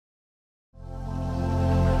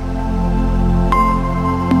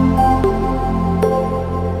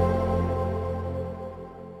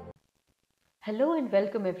Hello and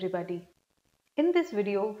welcome everybody. In this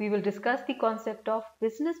video, we will discuss the concept of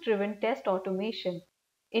business-driven test automation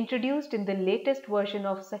introduced in the latest version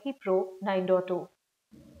of Sahi Pro 9.0.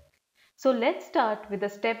 So let's start with a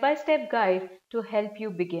step-by-step guide to help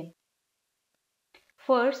you begin.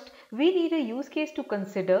 First, we need a use case to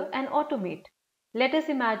consider and automate. Let us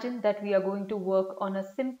imagine that we are going to work on a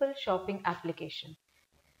simple shopping application,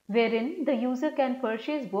 wherein the user can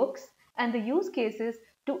purchase books and the use case is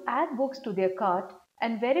to add books to their cart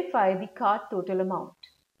and verify the cart total amount.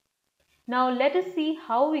 Now let us see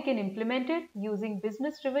how we can implement it using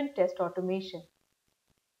business-driven test automation.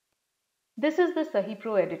 This is the Sahi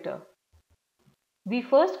Pro editor. We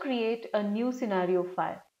first create a new scenario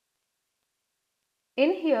file.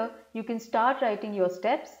 In here, you can start writing your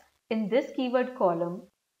steps in this keyword column,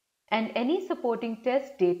 and any supporting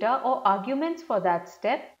test data or arguments for that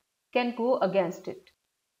step can go against it.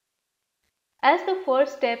 As the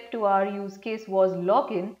first step to our use case was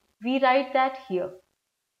login, we write that here.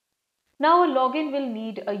 Now a login will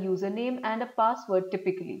need a username and a password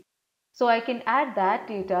typically. So I can add that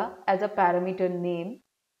data as a parameter name,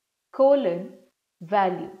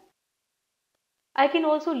 value. I can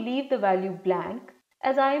also leave the value blank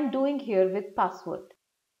as I am doing here with password.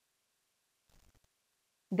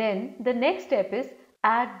 Then the next step is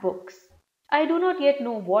add books. I do not yet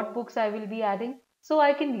know what books I will be adding, so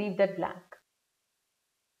I can leave that blank.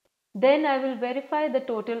 Then I will verify the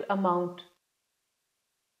total amount.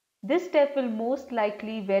 This step will most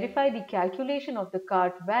likely verify the calculation of the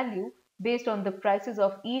cart value based on the prices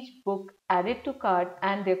of each book added to cart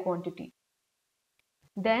and their quantity.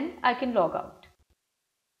 Then I can log out.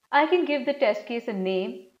 I can give the test case a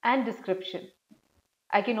name and description.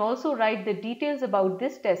 I can also write the details about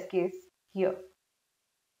this test case here.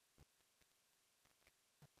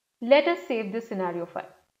 Let us save this scenario file.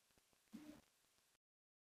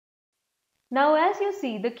 Now as you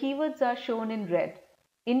see, the keywords are shown in red,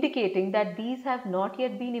 indicating that these have not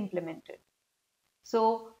yet been implemented.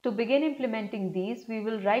 So to begin implementing these, we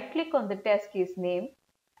will right click on the test case name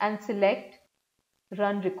and select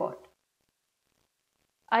Run Record.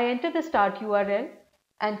 I enter the start URL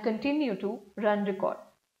and continue to run record.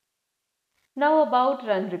 Now about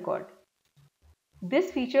run record.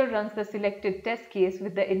 This feature runs the selected test case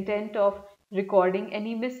with the intent of recording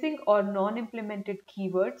any missing or non-implemented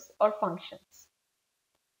keywords or functions.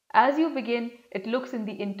 As you begin, it looks in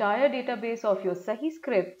the entire database of your Sahi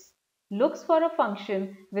scripts, looks for a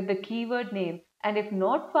function with the keyword name, and if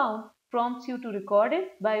not found, prompts you to record it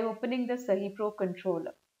by opening the Sahi Pro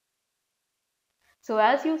controller. So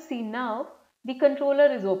as you see now, the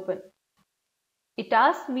controller is open. It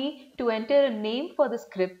asks me to enter a name for the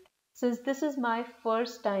script since this is my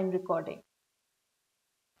first time recording.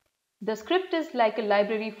 The script is like a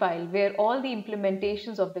library file where all the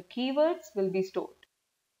implementations of the keywords will be stored.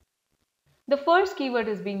 The first keyword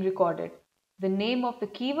is being recorded. The name of the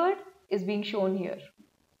keyword is being shown here.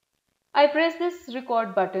 I press this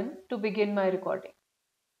record button to begin my recording.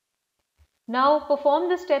 Now perform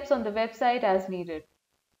the steps on the website as needed.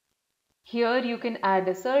 Here you can add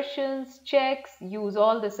assertions, checks, use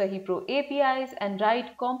all the Sahi Pro APIs and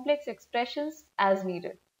write complex expressions as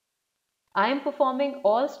needed. I am performing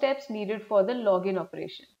all steps needed for the login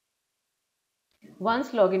operation.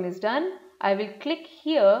 Once login is done, I will click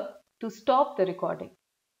here to stop the recording.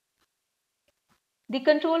 The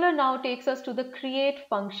controller now takes us to the Create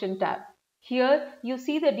Function tab. Here you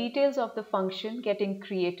see the details of the function getting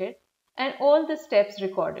created and all the steps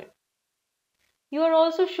recorded. You are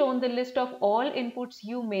also shown the list of all inputs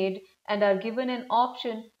you made and are given an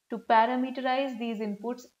option to parameterize these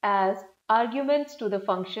inputs as arguments to the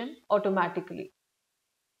function automatically.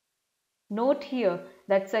 Note here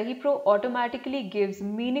that Sahi Pro automatically gives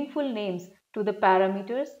meaningful names to the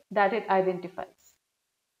parameters that it identifies.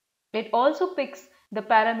 It also picks the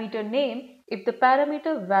parameter name if the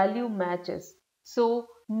parameter value matches. So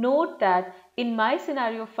note that in my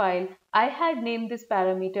scenario file, I had named this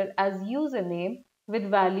parameter as username with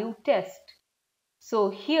value test. So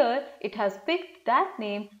here it has picked that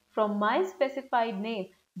name from my specified name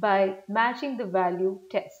by matching the value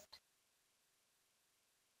test.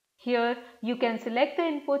 Here you can select the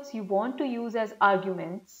inputs you want to use as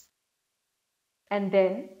arguments and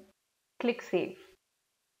then click Save.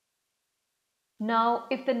 Now,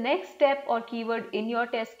 if the next step or keyword in your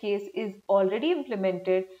test case is already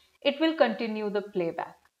implemented, it will continue the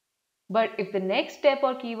playback. But if the next step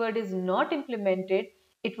or keyword is not implemented,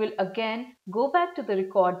 it will again go back to the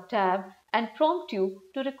Record tab and prompt you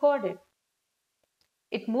to record it.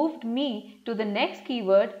 It moved me to the next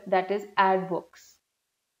keyword, that is Add Books.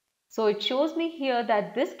 So it shows me here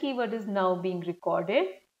that this keyword is now being recorded.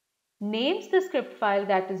 names the script file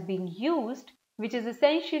that is being used, which is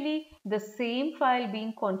essentially the same file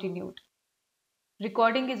being continued.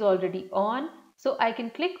 Recording is already on, so I can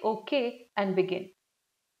click OK and begin.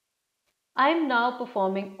 I am now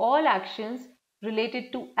performing all actions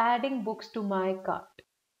related to adding books to my cart.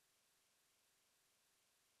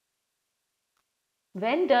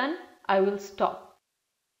 When done, I will stop.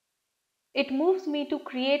 It moves me to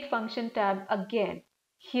Create Function tab again.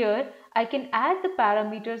 Here, I can add the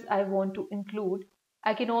parameters I want to include.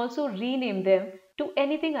 I can also rename them to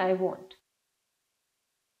anything I want.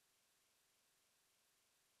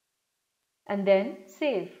 And then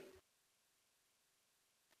save.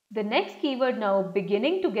 The next keyword now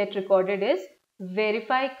beginning to get recorded is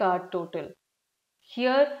Verify Cart Total.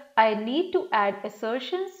 Here, I need to add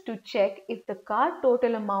assertions to check if the cart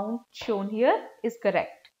total amount shown here is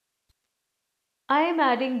correct. I am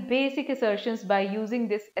adding basic assertions by using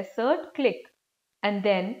this assert click and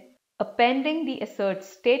then appending the assert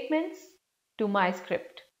statements to my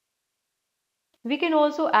script. We can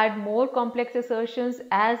also add more complex assertions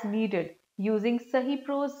as needed using Sahi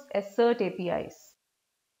Pro's assert APIs.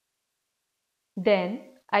 Then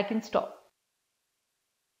I can stop.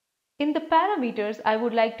 In the parameters, I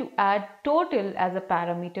would like to add total as a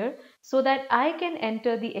parameter so that I can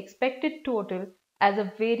enter the expected total as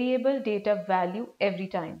a variable data value every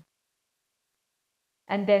time.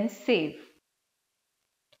 And then save.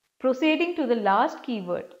 Proceeding to the last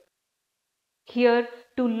keyword. Here,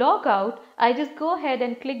 to log out, I just go ahead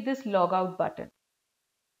and click this logout button.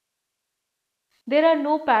 There are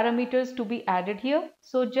no parameters to be added here,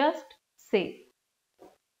 so just save.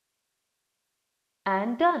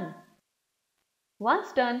 And done.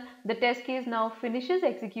 Once done, the test case now finishes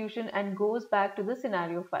execution and goes back to the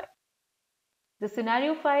scenario file. The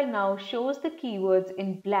scenario file now shows the keywords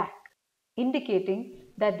in black, indicating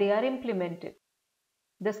that they are implemented.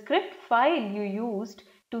 The script file you used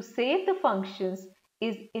to save the functions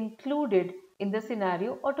is included in the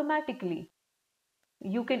scenario automatically.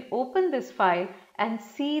 You can open this file and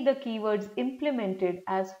see the keywords implemented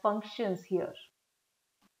as functions here.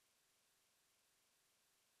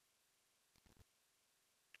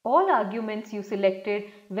 All arguments you selected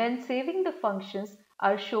when saving the functions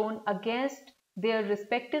are shown against their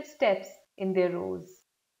respective steps in their rows.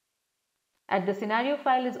 And the scenario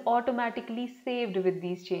file is automatically saved with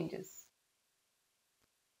these changes.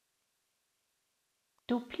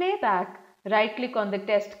 To play back, right-click on the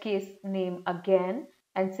test case name again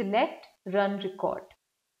and select Run Record.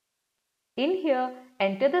 In here,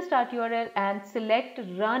 enter the start URL and select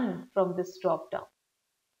Run from this drop-down.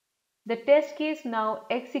 The test case now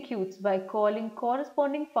executes by calling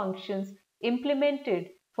corresponding functions implemented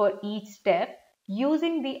for each step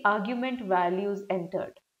using the argument values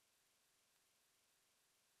entered.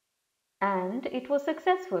 And it was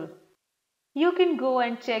successful. You can go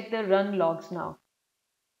and check the run logs now.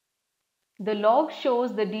 The log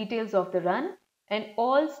shows the details of the run and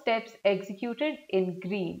all steps executed in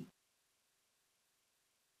green.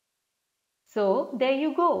 So there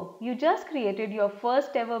you go. You just created your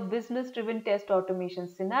first ever business-driven test automation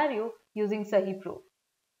scenario using Sahi Pro.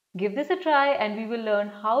 Give this a try and we will learn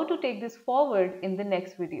how to take this forward in the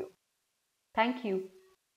next video. Thank you.